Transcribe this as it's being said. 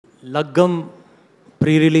లగ్గం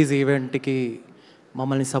pre release ఈవెంట్కి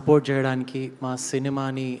మమ్మల్ని సపోర్ట్ చేయడానికి మా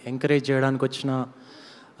సినిమాని ఎంకరేజ్ చేయడానికి వచ్చిన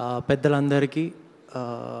పెద్దలందరికీ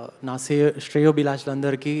నా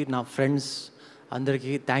శ్రేయోభిలాషులందరికీ నా ఫ్రెండ్స్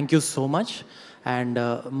అందరికీ thank you so much. And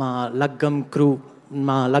మా లగ్గం క్రూ,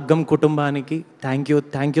 మా లగ్గం కుటుంబానికి థ్యాంక్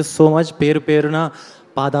యూ సో మచ్. పేరు పేరున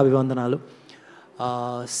పాదాభివందనాలు.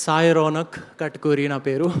 సాయి రోనక్ కట్కూరి నా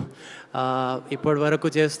పేరు. ఇప్పటి వరకు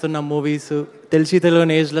చేస్తున్న మూవీస్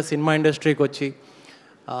తెలియని ఏజ్లో సినిమా ఇండస్ట్రీకి వచ్చి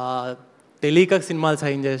తెలియక సినిమాలు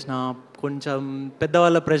సైన్ చేసిన, కొంచెం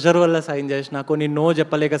పెద్దవాళ్ళ ప్రెషర్ వల్ల సైన్ చేసిన, కొన్ని నో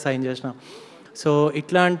చెప్పలేక సైన్ చేసిన. సో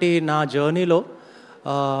ఇట్లాంటి నా జర్నీలో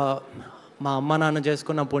మా అమ్మ నాన్న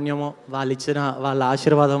చేసుకున్న పుణ్యమో, వాళ్ళ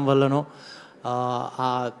ఆశీర్వాదం వల్లనో,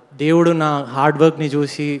 ఆ దేవుడు నా హార్డ్ వర్క్ని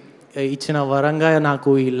చూసి ఇచ్చిన వరంగా నాకు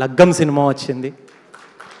ఈ లగ్గం సినిమా వచ్చింది.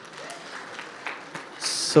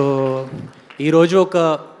 సో ఈరోజు ఒక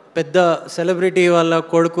పెద్ద సెలబ్రిటీ వాళ్ళ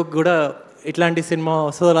కొడుకు కూడా ఇట్లాంటి సినిమా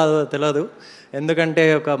వస్తుందో రాదో తెలియదు. ఎందుకంటే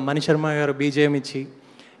ఒక మణి శర్మ గారు బీజేఎం ఇచ్చి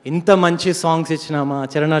ఇంత మంచి సాంగ్స్ ఇచ్చిన మా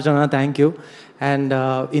చరణార్జున థ్యాంక్ యూ. అండ్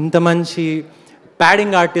ఇంత మంచి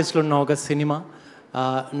ప్యాడింగ్ ఆర్టిస్టులు ఉన్న ఒక సినిమా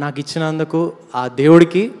నాకు ఇచ్చినందుకు ఆ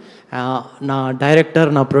దేవుడికి, నా డైరెక్టర్,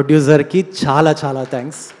 నా ప్రొడ్యూసర్కి చాలా చాలా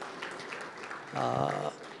థ్యాంక్స్.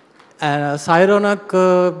 సాయి రోనక్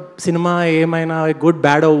సినిమా ఏమైనా గుడ్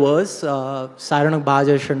బ్యాడ్ ఓ వర్స్, సాయి రోనక్ బాగా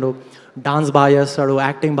చేసిండు, డాన్స్ బాగా చేస్తాడు,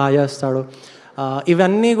 యాక్టింగ్ బాగా చేస్తాడు.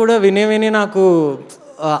 ఇవన్నీ కూడా విని నాకు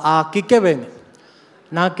ఆ కిక్కే పోయింది.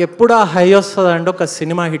 నాకు ఎప్పుడు ఆ హై వస్తుంది అంటే ఒక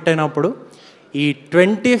సినిమా హిట్ అయినప్పుడు. ఈ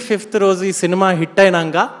 25th రోజు ఈ సినిమా హిట్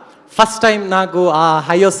అయినాక ఫస్ట్ టైం నాకు ఆ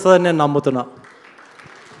హై వస్తుందని నేను నమ్ముతున్నా.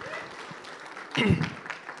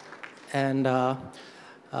 అండ్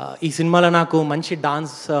ఈ సినిమాలో నాకు మంచి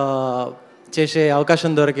డాన్స్ చేసే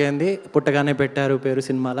అవకాశం దొరికింది. పుట్టగానే పెట్టారు పేరు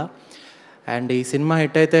సినిమాలో. అండ్ ఈ సినిమా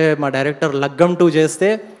హిట్ అయితే మా డైరెక్టర్ లగ్గం 2 చేస్తే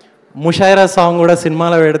ముషాయిరా సాంగ్ కూడా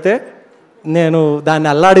సినిమాలో పెడితే నేను దాన్ని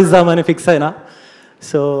అల్లాడిద్దామని ఫిక్స్ అయినా.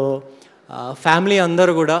 సో ఫ్యామిలీ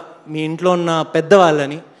అందరూ కూడా మీ ఇంట్లో ఉన్న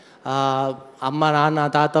పెద్దవాళ్ళని, అమ్మ నాన్న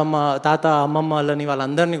తాత అమ్మమ్మ వాళ్ళని,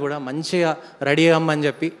 వాళ్ళందరినీ కూడా మంచిగా రెడీ అమ్మని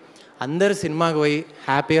చెప్పి అందరు సినిమాకి పోయి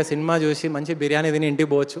హ్యాపీగా సినిమా చూసి మంచి బిర్యానీ తిని ఇంటికి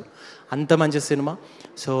పోవచ్చు. అంత మంచి cinema.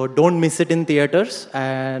 So don't miss it in theatres.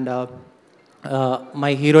 And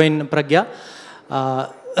my heroine ప్రజ్ఞ,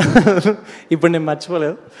 ఇప్పుడు నేను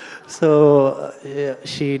మర్చిపోలేదు. So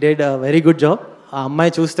she did a very good job. ఆ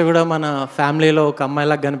అమ్మాయి చూస్తే కూడా మన ఫ్యామిలీలో ఒక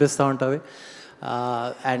అమ్మాయిలాగా కనిపిస్తూ ఉంటుంది.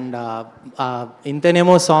 అండ్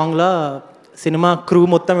ఇంతేనేమో సాంగ్లో సినిమా క్రూ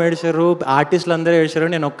మొత్తం ఏడిచారు, ఆర్టిస్టులు అందరూ ఏడిచారు,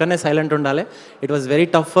 నేను ఒక్కనే సైలెంట్ ఉండాలి. It was very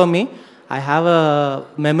tough for me. I have a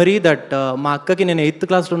memory that మా అక్కకి నేను 8th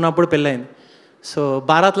క్లాస్లో ఉన్నప్పుడు పెళ్ళయింది. సో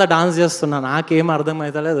భారత్లో డాన్స్ చేస్తున్నాను, నాకేం అర్థం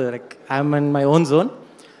అవుతలేదు. Like I'm in my own zone.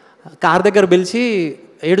 Car దగ్గర పిలిచి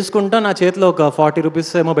ఏడుచుకుంటా నా చేతిలో ఒక 40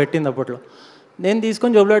 రూపీస్ ఏమో పెట్టింది అప్పట్లో. నేను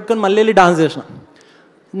తీసుకొని జోబులో పెట్టుకొని మళ్ళీ వెళ్ళి డాన్స్ చేసిన.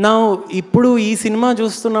 నా ఇప్పుడు ఈ సినిమా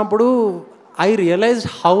చూస్తున్నప్పుడు I realized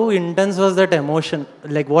how intense was that emotion,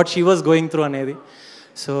 like what she was going through అనేది.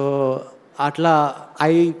 సో అట్లా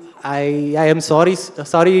I am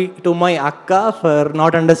sorry to my akka for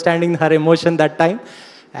not understanding her emotion that time,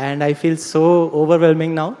 and I feel so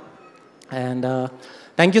overwhelming now. And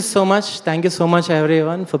thank you so much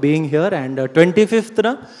everyone for being here. And 25th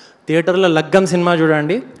థియేటర్లో లగ్గం cinema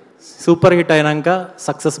చూడండి. Super hit అయినాక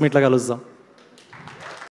success మీట్లో కలుద్దాం.